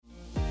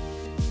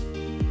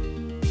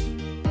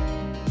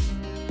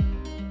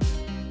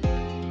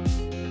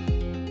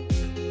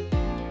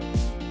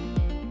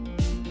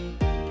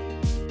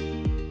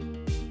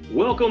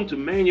Welcome to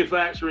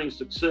Manufacturing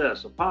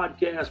Success, a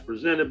podcast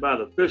presented by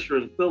the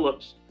Fisher &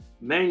 Phillips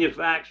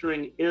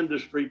Manufacturing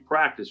Industry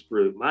Practice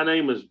Group. My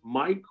name is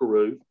Mike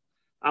Carruth.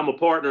 I'm a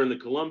partner in the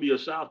Columbia,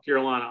 South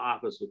Carolina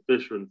office of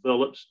Fisher &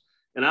 Phillips,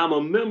 and I'm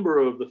a member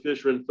of the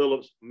Fisher &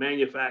 Phillips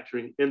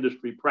Manufacturing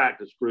Industry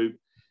Practice Group,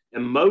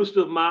 and most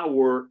of my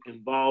work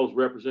involves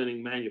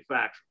representing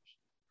manufacturers.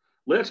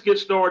 Let's get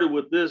started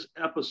with this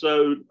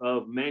episode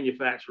of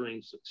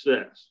Manufacturing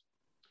Success.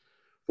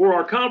 For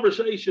our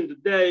conversation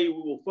today, we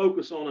will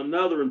focus on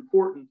another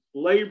important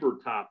labor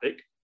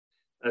topic,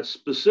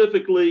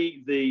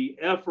 specifically the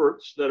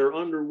efforts that are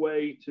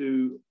underway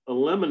to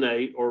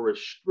eliminate or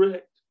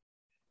restrict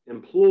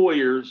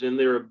employers in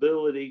their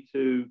ability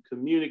to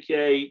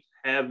communicate,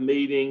 have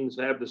meetings,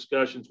 have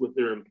discussions with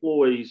their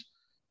employees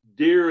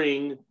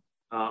during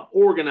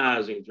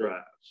organizing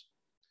drives.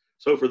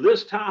 So for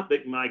this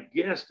topic, my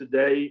guest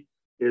today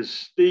is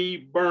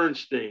Steve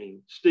Bernstein.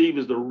 Steve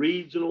is the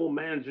regional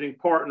managing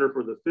partner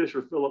for the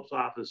Fisher Phillips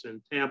office in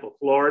Tampa,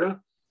 Florida.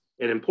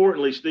 And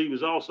importantly, Steve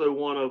is also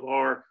one of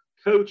our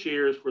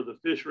co-chairs for the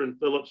Fisher &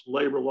 Phillips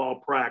labor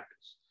law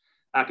practice.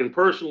 I can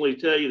personally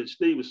tell you that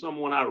Steve is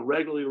someone I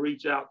regularly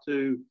reach out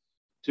to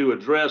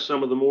address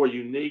some of the more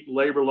unique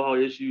labor law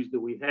issues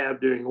that we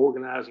have during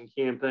organizing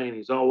campaign.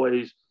 He's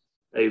always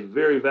a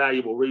very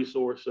valuable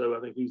resource. So I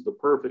think he's the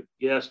perfect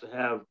guest to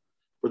have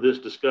for this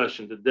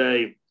discussion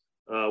today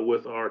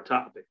with our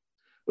topic.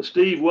 Well,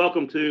 Steve,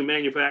 welcome to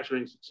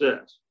Manufacturing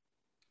Success.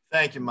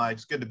 Thank you, Mike.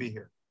 It's good to be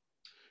here.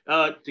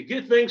 To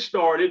get things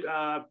started,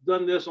 I've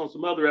done this on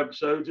some other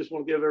episodes. Just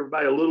want to give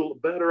everybody a little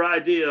better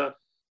idea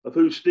of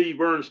who Steve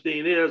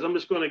Bernstein is. I'm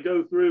just going to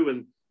go through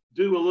and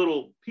do a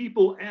little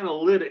people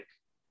analytic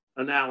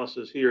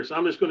analysis here. So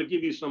I'm just going to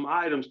give you some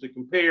items to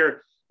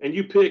compare, and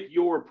you pick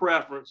your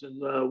preference, and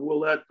we'll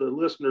let the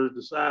listeners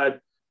decide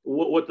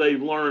what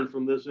they've learned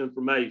from this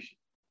information.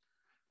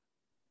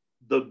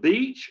 The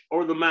beach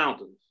or the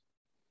mountains?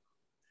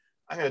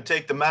 I'm going to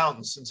take the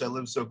mountains since I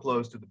live so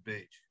close to the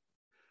beach.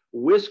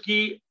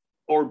 Whiskey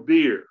or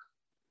beer?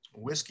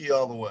 Whiskey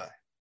all the way.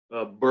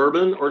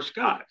 Bourbon or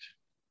scotch?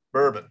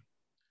 Bourbon.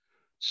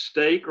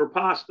 Steak or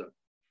pasta?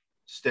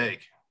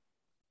 Steak.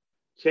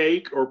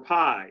 Cake or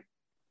pie?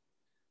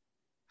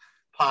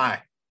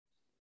 Pie.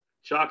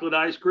 Chocolate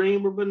ice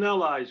cream or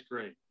vanilla ice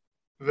cream?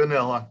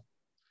 Vanilla.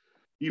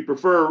 You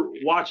prefer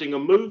watching a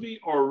movie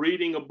or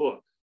reading a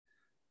book?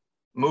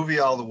 Movie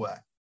all the way.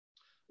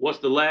 What's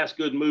the last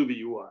good movie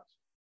you watched?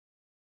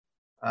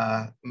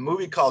 A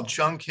movie called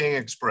Chungking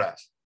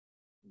Express.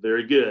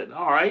 Very good.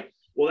 All right.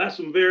 Well, that's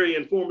some very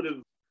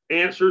informative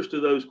answers to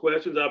those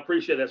questions. I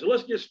appreciate that. So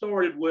let's get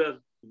started with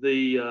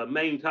the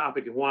main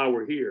topic and why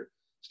we're here.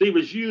 Steve,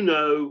 as you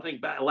know, I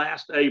think back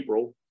last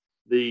April,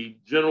 the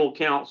general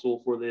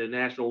counsel for the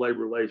National Labor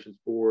Relations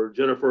Board,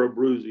 Jennifer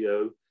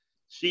Abruzio,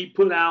 she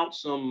put out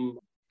some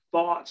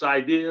thoughts,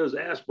 ideas,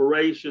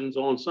 aspirations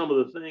on some of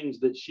the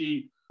things that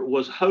she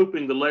was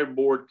hoping the labor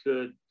board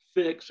could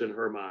fix in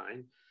her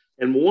mind.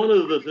 And one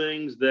of the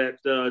things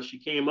that she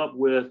came up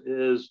with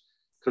is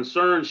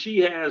concerns she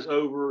has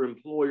over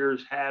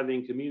employers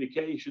having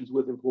communications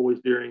with employees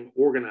during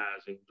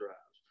organizing drives.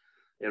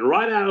 And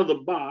right out of the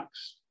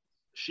box,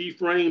 she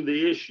framed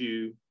the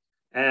issue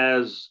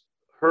as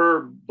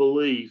her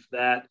belief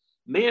that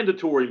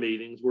mandatory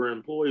meetings where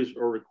employees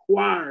are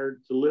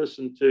required to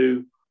listen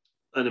to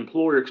an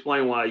employer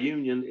explain why a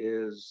union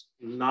is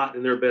not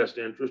in their best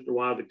interest or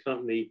why the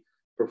company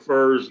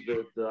prefers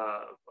that the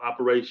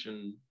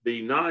operation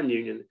be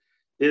non-union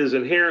is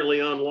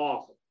inherently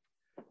unlawful.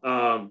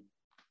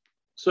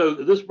 So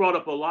this brought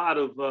up a lot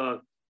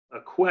of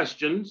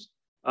questions.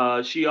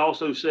 She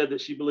also said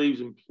that she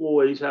believes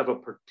employees have a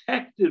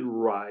protected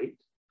right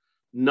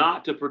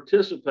not to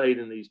participate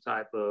in these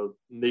type of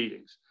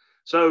meetings.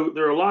 So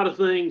there are a lot of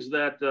things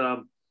that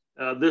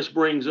this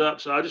brings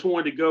up. So I just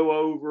wanted to go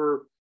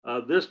over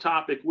this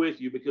topic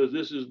with you because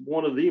this is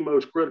one of the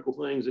most critical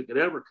things that could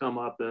ever come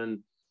up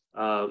in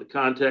the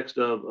context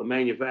of a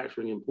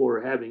manufacturing employer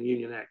having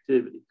union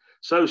activity.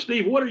 So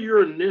Steve, what are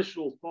your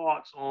initial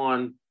thoughts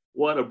on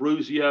what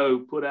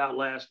Abruzio put out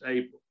last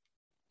April?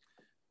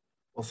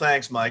 Well,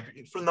 thanks, Mike.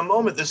 From the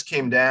moment this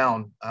came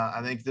down,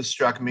 I think this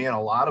struck me and a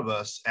lot of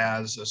us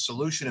as a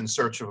solution in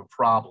search of a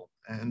problem.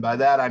 And by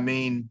that, I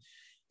mean,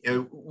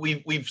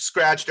 we've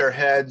scratched our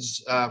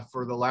heads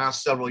for the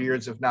last several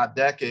years, if not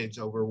decades,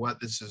 over what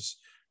this is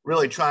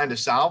really trying to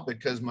solve,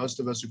 because most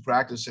of us who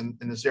practice in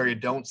this area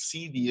don't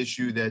see the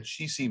issue that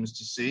she seems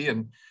to see.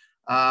 And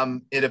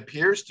it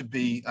appears to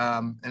be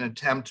an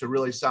attempt to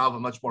really solve a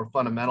much more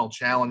fundamental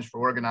challenge for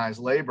organized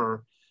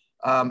labor.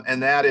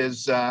 And that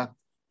is,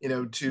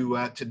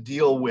 to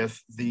deal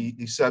with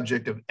the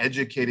subject of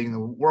educating the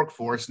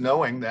workforce,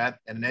 knowing that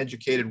an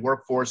educated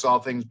workforce, all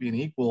things being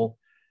equal,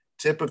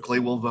 typically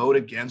will vote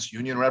against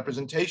union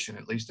representation,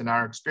 at least in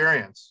our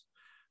experience.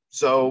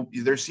 So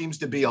there seems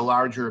to be a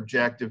larger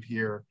objective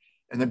here.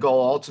 And the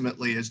goal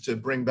ultimately is to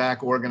bring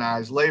back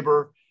organized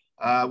labor,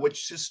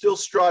 which is still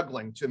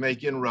struggling to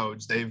make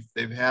inroads.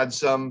 They've had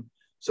some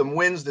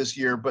wins this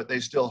year, but they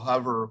still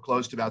hover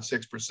close to about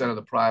 6% of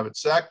the private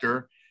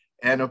sector.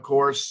 And of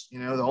course,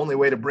 the only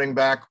way to bring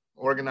back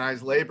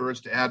organized labor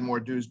is to add more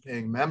dues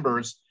paying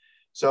members.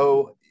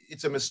 So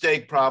it's a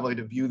mistake probably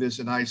to view this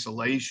in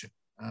isolation.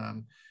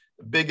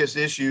 The biggest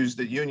issues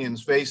that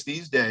unions face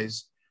these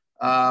days,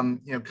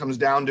 comes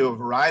down to a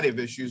variety of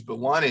issues, but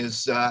one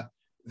is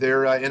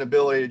their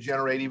inability to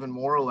generate even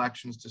more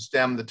elections to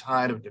stem the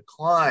tide of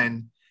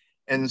decline.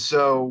 And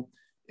so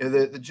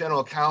the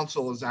general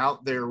counsel is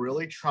out there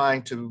really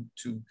trying to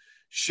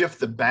shift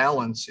the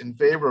balance in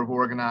favor of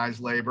organized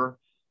labor,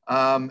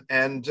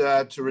 and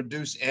to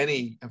reduce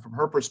any, from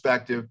her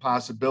perspective,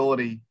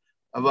 possibility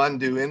of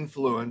undue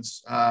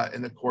influence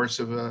in the course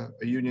of a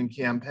union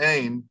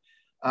campaign.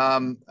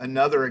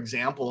 Another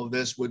example of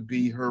this would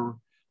be her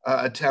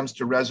attempts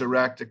to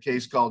resurrect a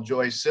case called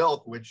Joy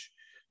Silk, which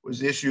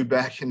was issued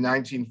back in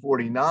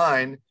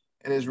 1949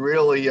 and is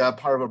really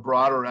part of a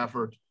broader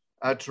effort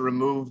to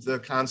remove the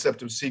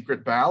concept of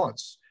secret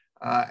ballots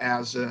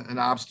as an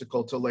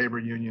obstacle to labor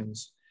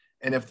unions.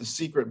 And if the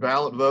secret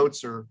ballot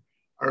votes are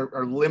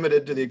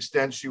limited to the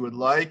extent she would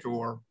like,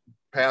 or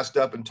passed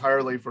up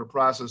entirely for a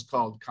process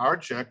called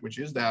card check, which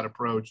is that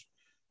approach,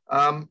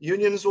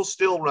 unions will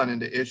still run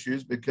into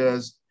issues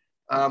because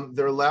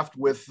they're left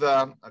with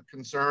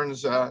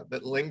concerns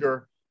that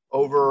linger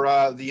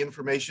over the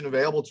information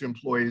available to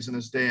employees in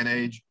this day and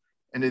age,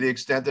 and to the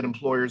extent that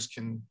employers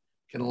can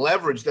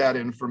leverage that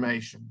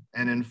information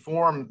and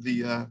inform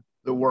the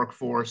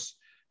workforce,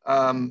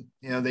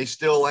 they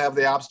still have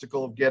the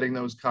obstacle of getting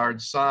those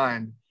cards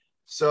signed.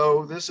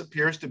 So this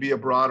appears to be a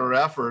broader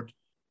effort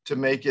to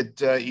make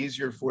it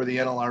easier for the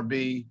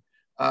NLRB,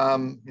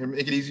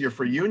 make it easier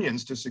for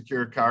unions to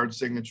secure card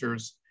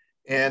signatures,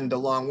 and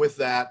along with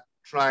that,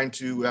 trying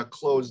to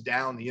close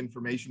down the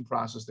information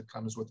process that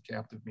comes with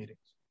captive meetings.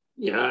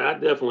 Yeah, I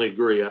definitely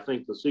agree. I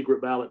think the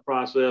secret ballot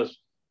process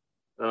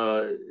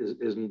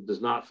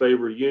does not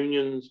favor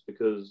unions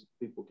because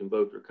people can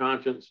vote their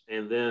conscience.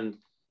 And then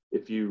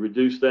if you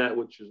reduce that,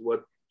 which is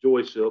what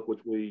Joy Silk,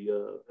 which we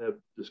have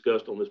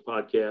discussed on this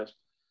podcast,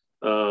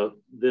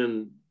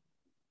 then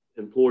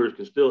employers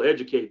can still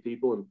educate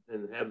people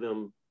and have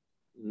them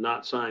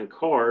not sign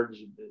cards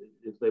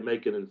if they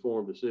make an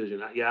informed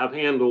decision. I've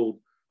handled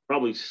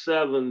probably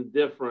 7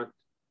 different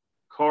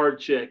card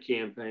check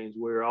campaigns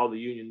where all the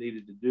union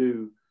needed to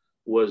do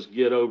was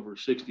get over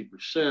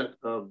 60%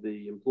 of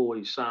the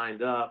employees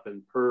signed up,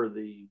 and per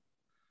the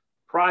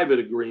private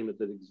agreement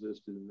that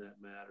existed in that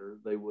matter,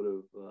 they would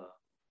have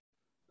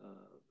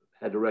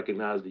had to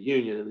recognize the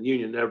union, and the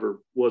union never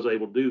was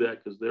able to do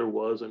that because there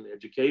was an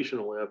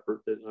educational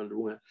effort that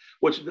underwent.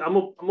 Which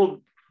I'm gonna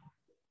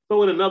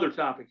throw in another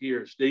topic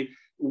here, Steve.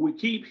 We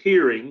keep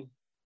hearing,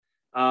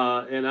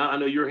 and I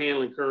know you're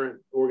handling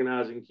current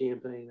organizing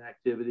campaign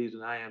activities,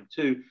 and I am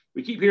too.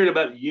 We keep hearing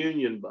about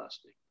union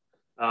busting.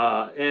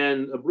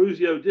 And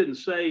Abruzzo didn't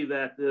say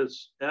that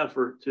this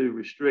effort to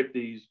restrict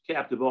these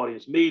captive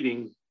audience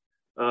meetings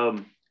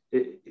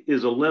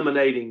is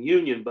eliminating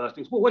union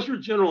bustings. Well, what's your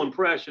general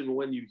impression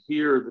when you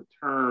hear the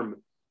term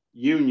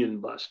union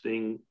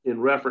busting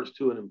in reference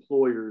to an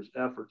employer's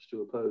efforts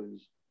to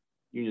oppose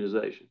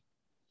unionization?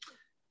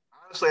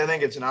 Honestly, I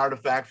think it's an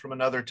artifact from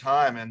another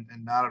time and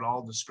not at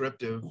all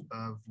descriptive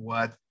of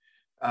what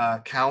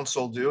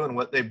council do and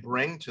what they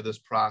bring to this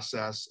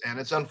process. And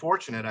it's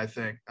unfortunate, I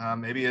think.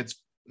 Maybe it's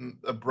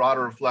a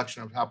broader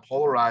reflection of how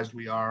polarized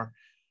we are.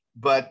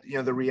 But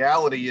the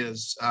reality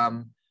is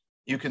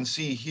you can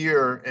see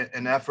here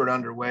an effort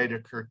underway to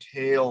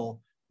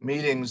curtail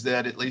meetings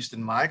that, at least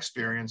in my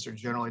experience, are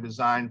generally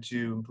designed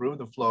to improve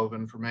the flow of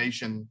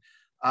information.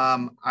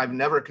 I've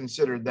never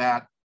considered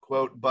that,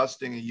 quote,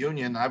 busting a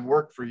union. I've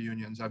worked for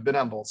unions. I've been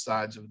on both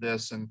sides of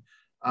this. And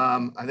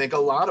I think a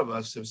lot of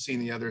us have seen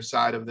the other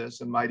side of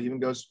this and might even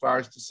go as far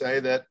as to say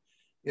that,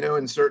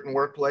 in certain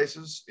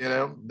workplaces,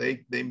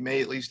 they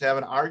may at least have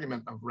an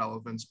argument of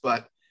relevance,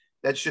 but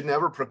that should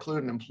never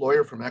preclude an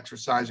employer from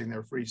exercising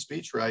their free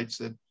speech rights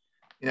that,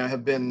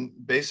 have been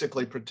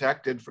basically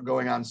protected for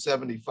going on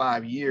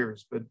 75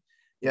 years. But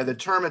the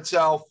term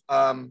itself,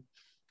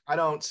 I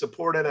don't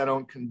support it. I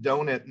don't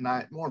condone it. And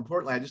more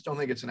importantly, I just don't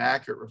think it's an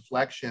accurate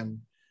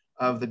reflection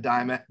of the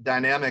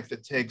dynamic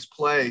that takes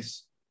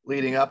place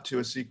leading up to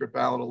a secret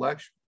ballot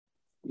election.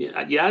 Yeah,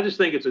 I just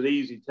think it's an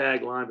easy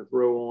tagline to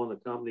throw on a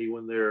company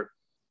when they're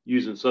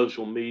using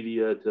social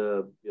media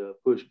to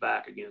push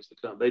back against the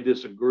company. They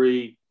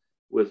disagree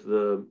with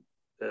the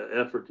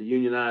effort to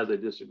unionize. They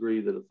disagree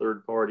that a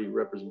third-party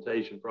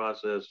representation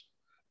process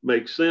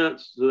makes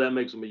sense, so that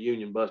makes them a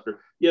union buster.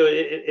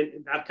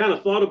 I've kind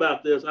of thought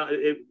about this.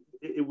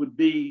 It would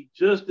be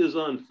just as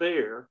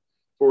unfair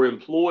for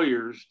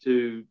employers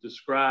to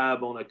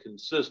describe on a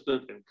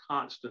consistent and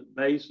constant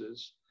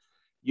basis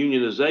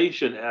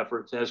unionization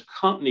efforts as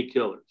company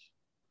killers.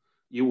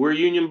 We're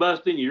union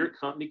busting, you're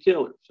company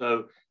killers.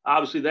 So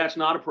obviously that's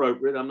not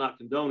appropriate. I'm not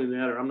condoning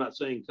that, or I'm not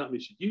saying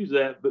companies should use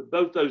that, but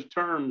both those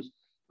terms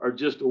are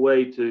just a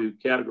way to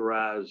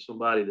categorize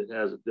somebody that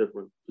has a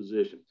different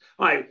position.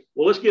 All right,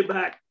 well, let's get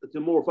back to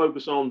more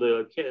focus on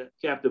the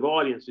captive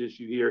audience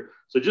issue here.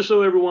 So just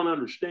so everyone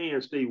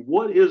understands, Steve,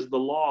 what is the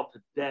law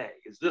today?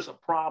 Is this a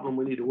problem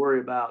we need to worry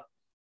about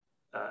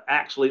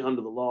actually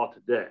under the law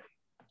today?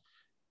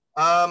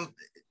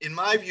 In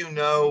my view,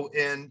 no.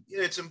 And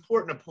it's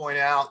important to point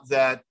out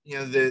that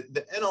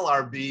the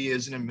NLRB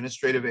is an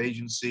administrative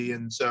agency,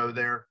 and so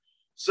they're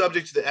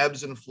subject to the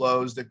ebbs and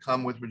flows that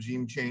come with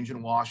regime change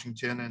in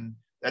Washington. And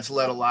that's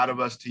led a lot of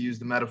us to use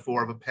the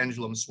metaphor of a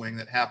pendulum swing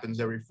that happens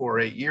every 4 or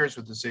 8 years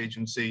with this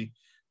agency.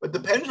 But the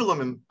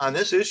pendulum on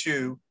this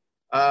issue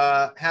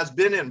has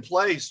been in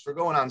place for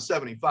going on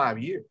 75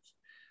 years.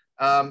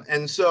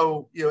 And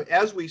so,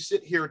 as we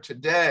sit here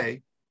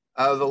today,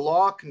 the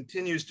law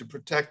continues to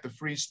protect the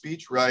free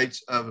speech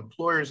rights of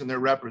employers and their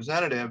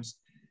representatives.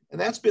 And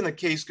that's been the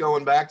case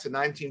going back to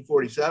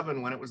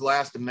 1947 when it was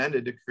last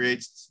amended to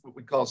create what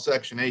we call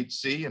Section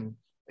 8C, and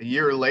a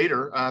year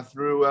later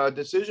through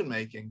decision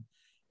making,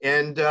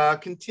 and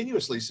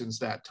continuously since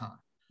that time.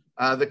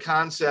 The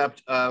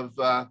concept of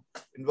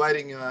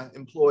inviting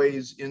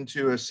employees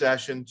into a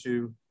session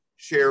to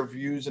share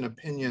views and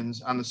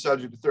opinions on the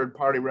subject of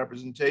third-party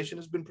representation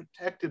has been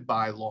protected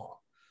by law,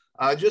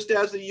 just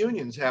as the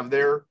unions have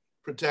their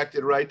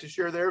protected right to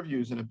share their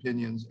views and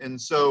opinions.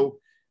 And so,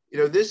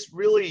 this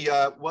really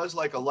was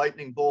like a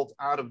lightning bolt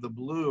out of the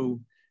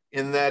blue,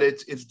 in that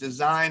it's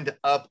designed to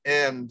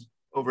upend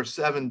over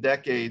 7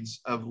 decades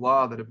of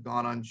law that have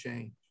gone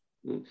unchanged.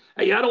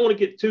 Hey, I don't want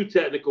to get too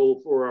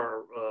technical for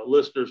our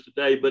listeners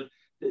today, but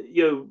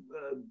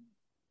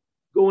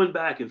going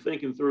back and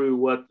thinking through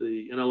what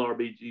the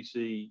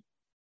NLRB-GC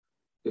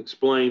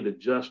explained to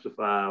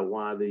justify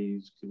why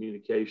these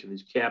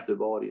these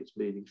captive audience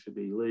meetings should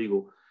be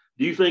legal,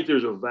 do you think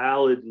there's a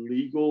valid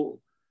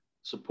legal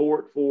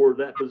support for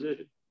that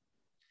position?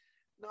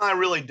 No, I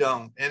really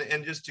don't.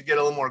 And just to get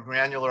a little more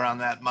granular on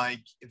that,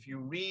 Mike, if you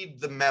read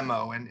the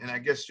memo, and I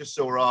guess just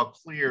so we're all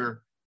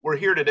clear, we're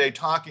here today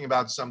talking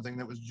about something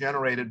that was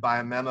generated by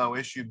a memo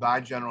issued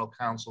by General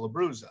Counsel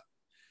Abruzza,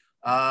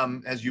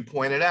 as you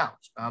pointed out.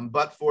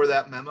 But for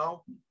that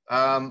memo,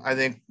 I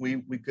think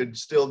we could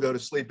still go to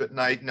sleep at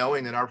night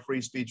knowing that our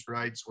free speech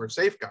rights were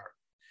safeguarded.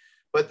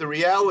 But the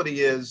reality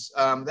is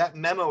that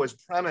memo is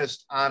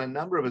premised on a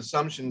number of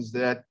assumptions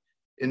that,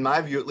 in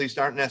my view, at least,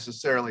 aren't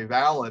necessarily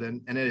valid.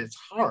 And at its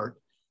heart,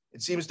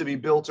 it seems to be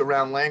built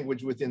around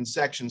language within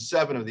Section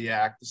 7 of the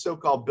Act, the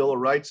so-called Bill of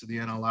Rights of the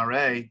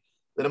NLRA,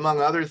 that, among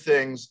other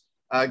things,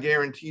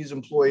 guarantees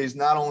employees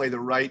not only the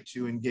right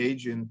to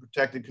engage in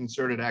protected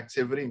concerted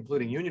activity,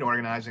 including union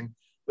organizing,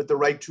 but the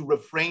right to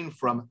refrain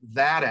from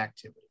that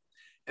activity.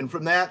 And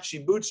from that, she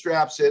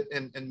bootstraps it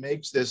and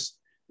makes this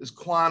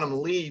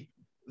quantum leap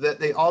that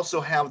they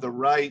also have the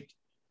right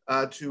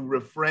to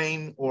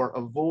refrain or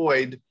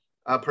avoid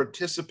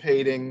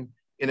participating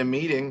in a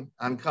meeting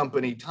on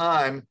company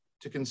time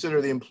to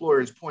consider the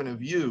employer's point of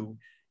view.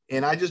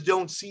 And I just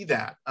don't see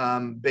that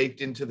baked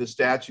into the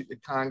statute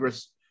that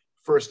Congress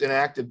first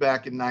enacted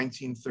back in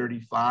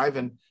 1935.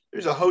 And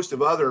there's a host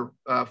of other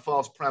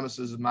false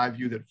premises, in my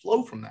view, that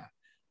flow from that.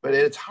 But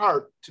at its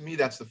heart, to me,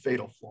 that's the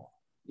fatal flaw.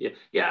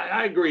 Yeah,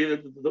 I agree.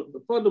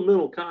 The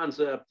fundamental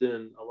concept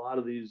in a lot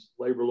of these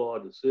labor law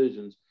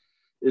decisions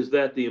is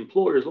that the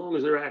employer, as long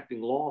as they're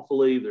acting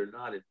lawfully, they're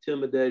not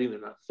intimidating, they're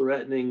not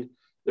threatening,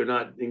 they're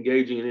not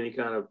engaging in any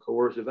kind of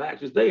coercive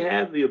actions, they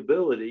have the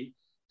ability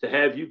to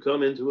have you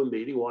come into a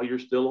meeting while you're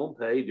still on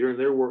pay during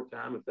their work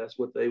time, if that's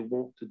what they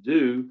want to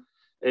do,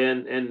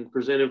 and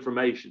present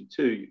information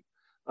to you.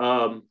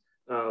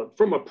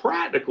 From a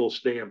practical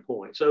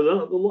standpoint,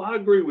 so I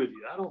agree with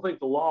you. I don't think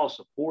the law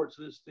supports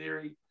this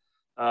theory,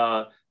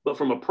 but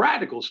from a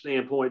practical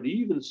standpoint, do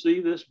you even see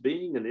this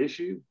being an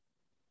issue?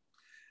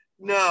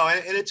 No,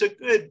 and it's a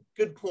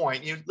good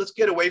point. Let's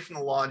get away from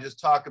the law and just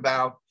talk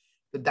about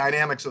the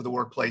dynamics of the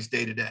workplace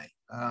day to day,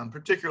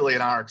 particularly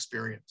in our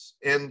experience.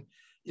 And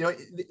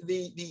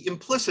the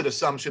implicit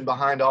assumption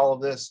behind all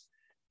of this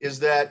is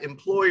that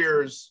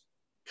employers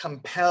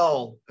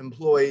compel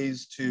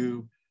employees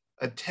to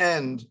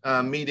attend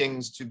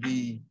meetings to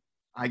be,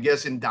 I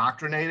guess,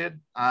 indoctrinated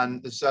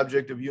on the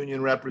subject of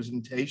union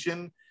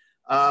representation.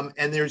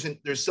 And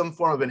there's some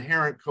form of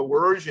inherent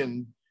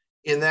coercion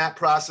in that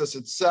process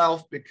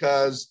itself,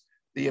 because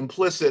the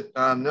implicit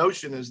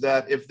notion is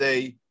that if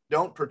they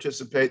don't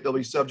participate, they'll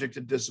be subject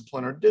to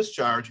discipline or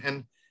discharge.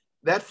 And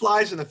that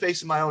flies in the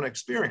face of my own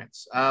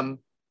experience.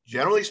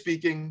 Generally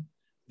speaking,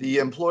 the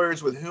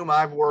employers with whom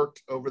I've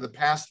worked over the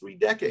past 3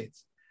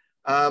 decades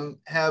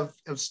have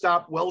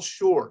stopped well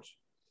short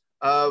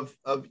of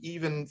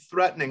even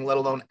threatening, let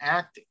alone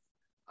acting,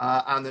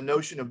 on the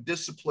notion of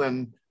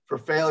discipline for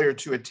failure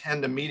to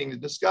attend a meeting to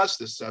discuss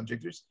this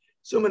subject. There's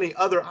so many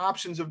other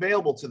options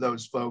available to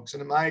those folks.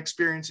 And in my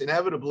experience,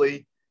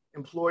 inevitably,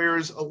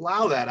 employers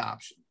allow that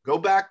option. Go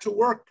back to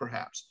work,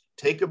 perhaps.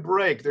 Take a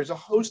break. There's a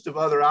host of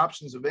other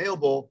options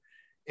available.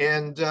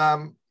 And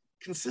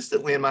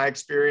consistently, in my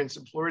experience,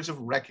 employers have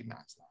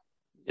recognized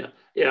that.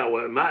 Yeah.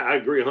 Well, I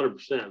agree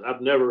 100%.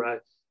 I've never,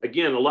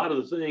 again, a lot of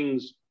the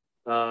things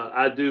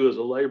I do as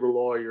a labor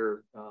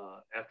lawyer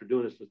after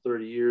doing this for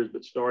 30 years,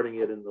 but starting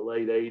it in the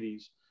late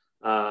 80s,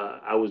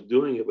 I was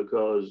doing it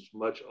because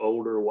much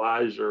older,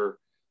 wiser,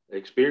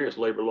 experienced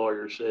labor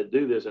lawyers said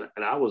do this.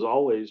 And I was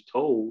always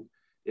told,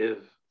 if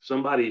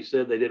somebody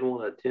said they didn't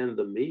want to attend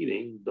the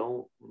meeting,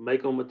 don't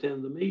make them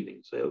attend the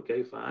meeting. Say,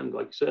 okay, fine.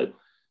 Like you said,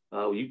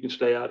 you can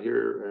stay out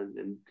here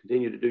and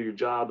continue to do your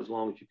job as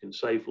long as you can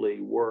safely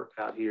work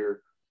out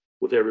here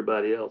with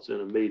everybody else in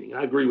a meeting.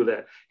 I agree with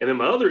that. And then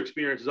my other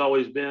experience has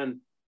always been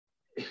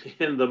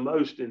in the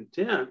most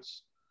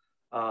intense,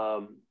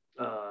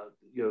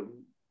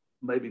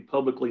 maybe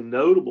publicly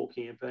notable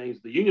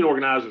campaigns. The union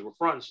organizers were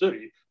front and center.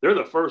 They're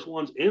the first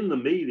ones in the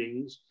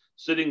meetings,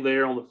 sitting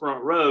there on the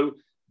front row.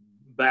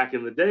 Back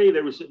in the day,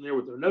 they were sitting there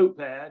with their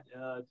notepad.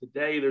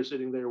 Today, they're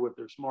sitting there with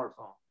their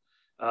smartphone,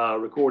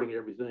 recording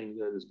everything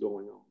that is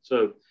going on.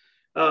 So,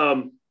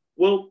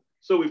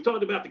 so we've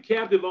talked about the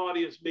captive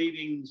audience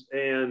meetings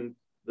and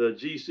the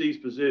GC's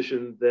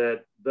position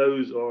that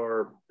those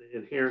are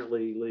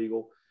inherently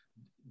illegal.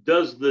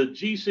 Does the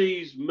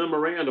GC's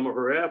memorandum of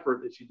her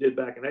effort that she did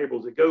back in April,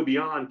 does it go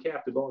beyond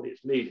captive audience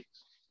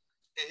meetings?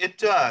 It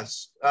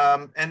does,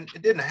 and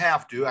it didn't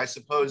have to. I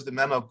suppose the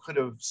memo could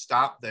have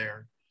stopped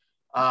there.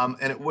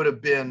 And it would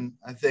have been,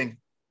 I think,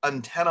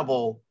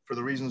 untenable for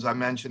the reasons I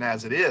mentioned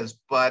as it is,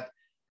 but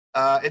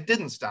it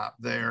didn't stop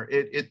there.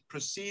 It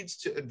proceeds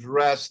to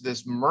address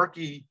this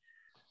murky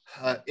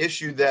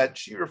issue that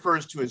she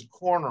refers to as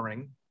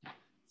cornering,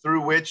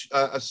 through which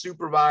a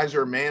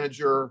supervisor,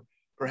 manager,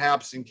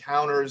 perhaps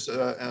encounters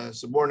a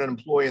subordinate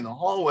employee in the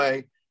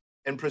hallway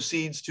and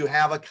proceeds to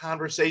have a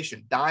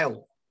conversation,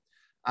 dialogue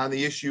on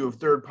the issue of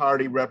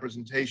third-party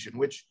representation,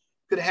 which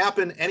could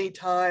happen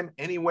anytime,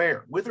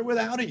 anywhere, with or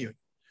without a union.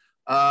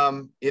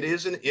 It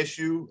is an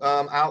issue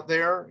out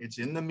there. It's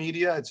in the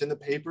media. It's in the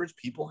papers.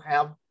 People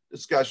have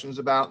discussions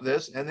about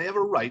this, and they have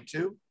a right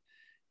to.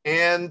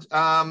 And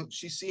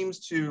she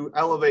seems to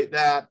elevate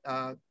that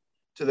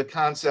to the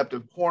concept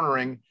of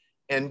cornering,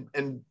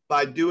 and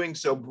by doing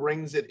so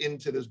brings it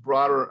into this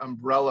broader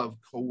umbrella of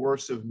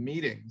coercive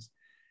meetings.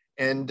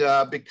 And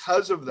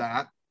because of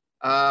that,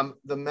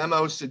 the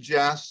memo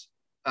suggests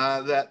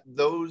that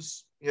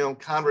those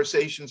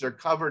conversations are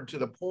covered to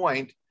the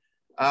point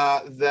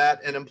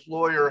that an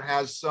employer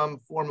has some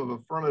form of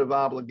affirmative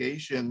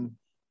obligation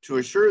to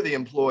assure the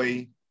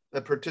employee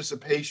that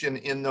participation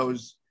in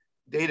those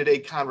day-to-day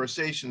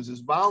conversations is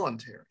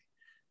voluntary,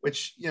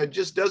 which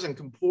just doesn't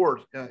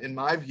comport, in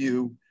my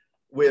view,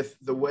 with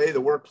the way the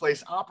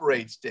workplace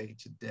operates day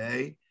to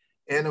day.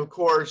 And of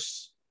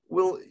course,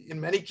 in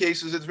many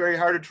cases, it's very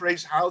hard to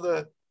trace how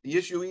the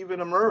issue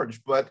even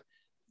emerged, but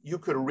you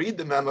could read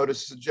the memo to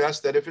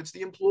suggest that if it's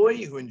the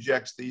employee who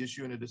injects the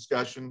issue in a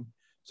discussion,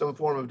 some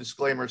form of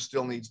disclaimer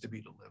still needs to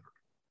be delivered.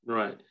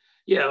 Right.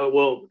 Yeah.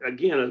 Well,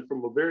 again,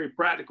 from a very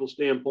practical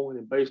standpoint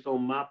and based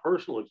on my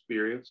personal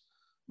experience,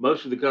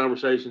 most of the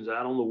conversations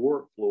out on the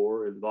work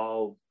floor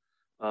involve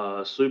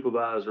a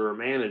supervisor or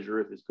manager,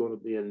 if it's going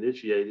to be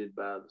initiated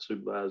by the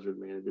supervisor or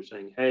manager,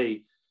 saying,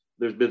 hey,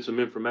 there's been some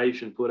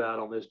information put out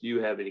on this. Do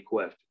you have any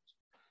questions?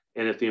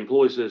 And if the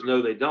employee says,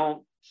 no, they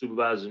don't,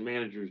 supervisors and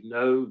managers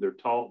know, they're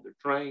taught, they're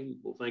trained.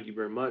 Well, thank you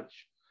very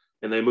much.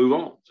 And they move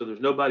on. So there's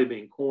nobody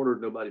being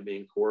cornered, nobody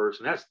being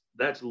coerced. And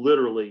that's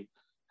literally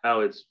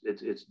how it's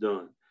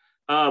done.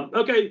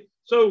 Okay,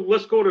 so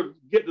let's go to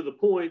get to the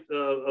point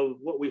of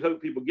what we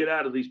hope people get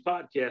out of these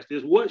podcasts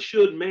is what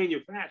should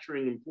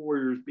manufacturing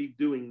employers be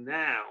doing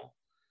now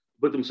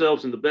to put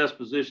themselves in the best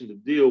position to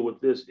deal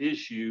with this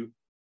issue,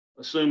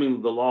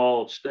 assuming the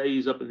law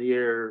stays up in the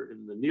air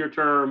in the near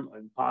term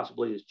and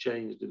possibly is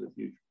changed in the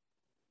future?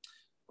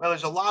 Well,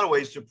 there's a lot of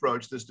ways to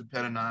approach this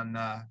depending on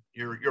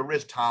your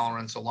risk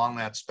tolerance along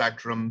that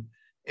spectrum.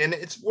 And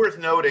it's worth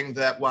noting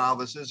that while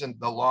this isn't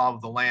the law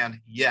of the land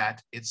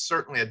yet, it's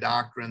certainly a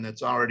doctrine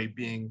that's already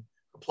being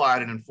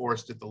applied and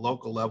enforced at the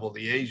local level of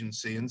the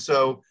agency. And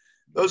so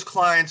those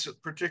clients,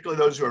 particularly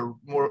those who are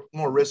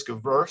more risk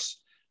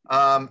averse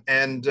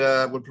and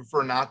would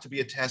prefer not to be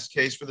a test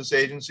case for this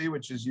agency,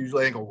 which is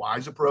usually, I think, a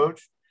wise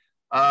approach,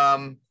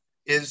 will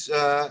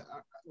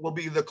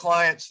be the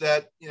clients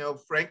that,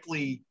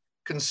 frankly,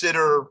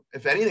 consider,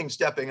 if anything,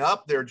 stepping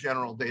up their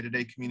general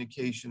day-to-day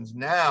communications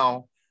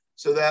now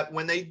so that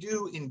when they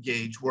do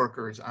engage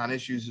workers on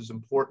issues as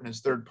important as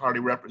third-party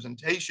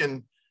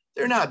representation,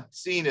 they're not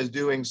seen as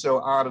doing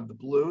so out of the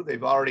blue.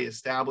 They've already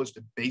established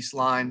a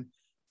baseline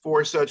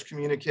for such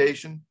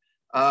communication.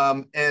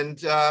 Once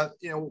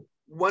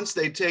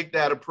they take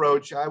that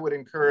approach, I would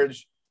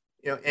encourage,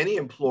 any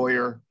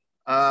employer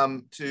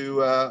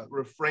to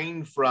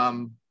refrain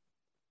from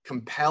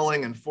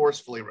compelling and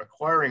forcefully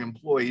requiring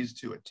employees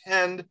to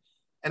attend.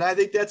 And I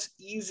think that's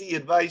easy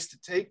advice to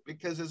take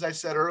because, as I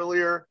said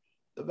earlier,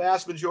 the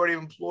vast majority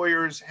of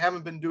employers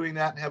haven't been doing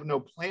that and have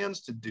no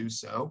plans to do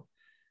so.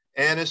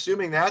 And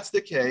assuming that's the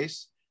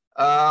case,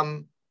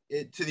 to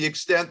the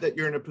extent that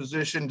you're in a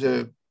position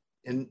to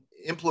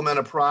implement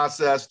a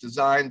process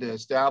designed to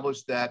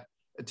establish that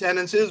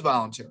attendance is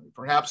voluntary,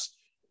 perhaps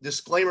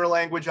disclaimer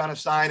language on a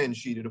sign-in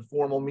sheet at a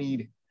formal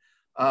meeting,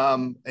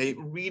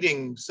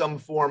 reading some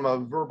form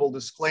of verbal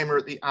disclaimer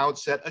at the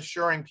outset,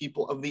 assuring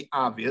people of the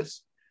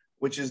obvious,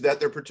 which is that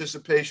their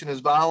participation is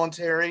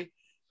voluntary,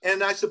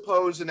 and I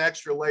suppose an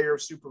extra layer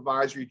of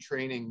supervisory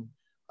training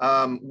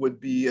would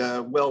be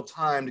well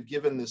timed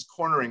given this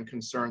cornering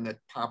concern that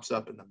pops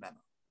up in the memo.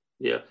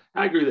 Yeah,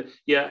 I agree with that.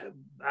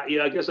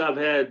 Yeah, I guess I've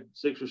had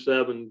 6 or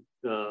 7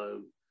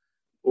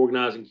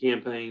 organizing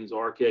campaigns,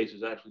 our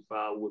cases actually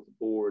filed with the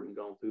board and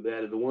gone through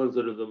that. And the ones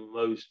that are the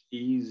most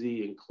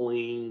easy and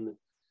clean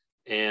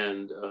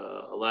and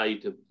allow you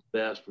to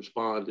best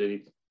respond to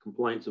any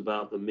complaints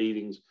about the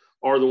meetings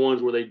are the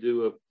ones where they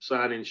do a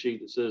sign-in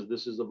sheet that says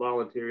this is a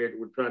voluntary.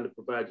 We're trying to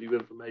provide you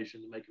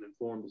information to make an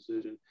informed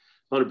decision.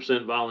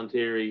 100%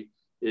 voluntary.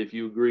 If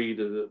you agree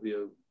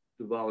to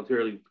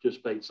voluntarily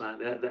participate, sign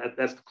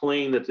that's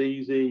clean. That's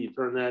easy. You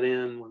turn that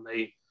in when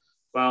they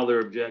file their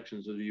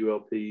objections to the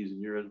ULPs,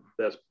 and you're in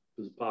the best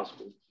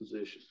possible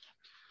position.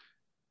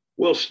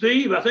 Well,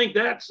 Steve, I think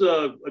that's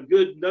a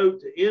good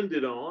note to end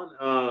it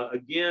on.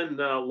 Again,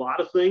 a lot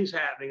of things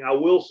happening. I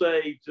will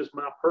say, just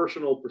my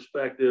personal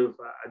perspective,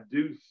 I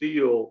do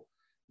feel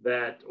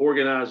that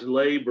organized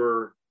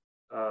labor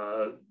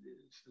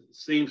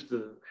seems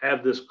to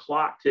have this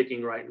clock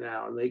ticking right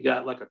now, and they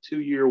got like a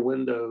 2-year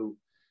window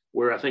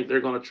where I think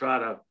they're going to try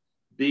to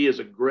be as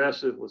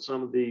aggressive with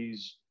some of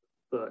these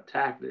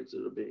tactics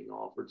that are being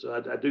offered. So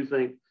I do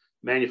think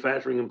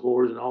manufacturing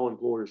employers and all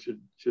employers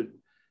should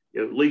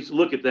at least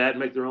look at that and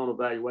make their own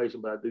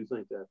evaluation. But I do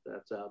think that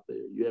that's out there.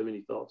 You have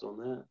any thoughts on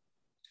that?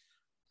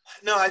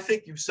 No, I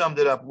think you've summed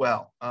it up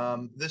well.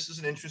 This is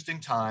an interesting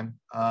time.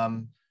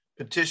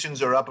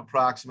 Petitions are up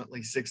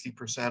approximately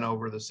 60%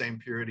 over the same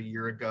period a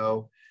year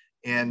ago.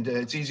 And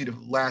it's easy to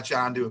latch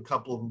on to a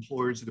couple of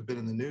employers that have been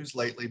in the news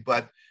lately,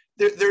 but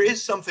there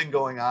is something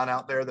going on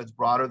out there that's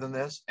broader than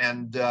this.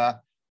 And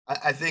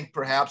I think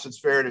perhaps it's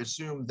fair to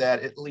assume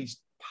that at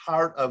least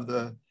part of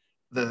the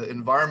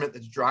environment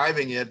that's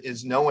driving it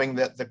is knowing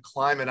that the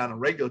climate on a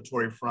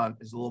regulatory front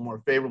is a little more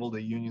favorable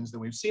to unions than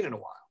we've seen in a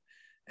while.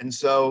 And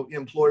so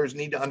employers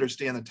need to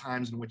understand the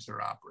times in which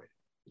they're operating.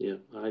 Yeah,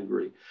 I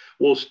agree.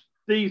 Well,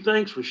 Steve,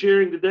 thanks for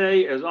sharing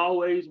today. As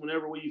always,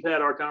 whenever we've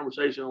had our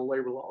conversation on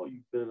labor law,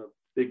 you've been a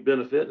big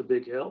benefit, a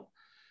big help.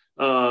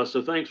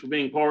 So thanks for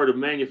being part of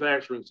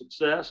Manufacturing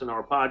Success and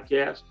our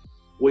podcast.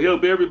 We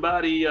hope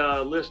everybody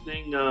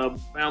listening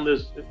found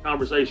this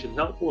conversation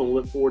helpful, and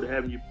look forward to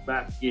having you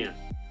back again.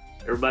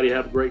 Everybody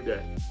have a great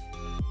day.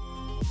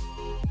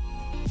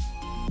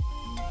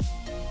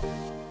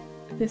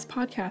 This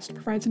podcast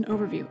provides an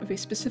overview of a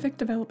specific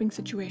developing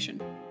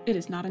situation. It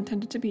is not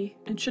intended to be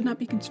and should not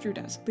be construed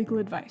as legal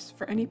advice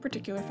for any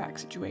particular fact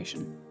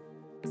situation.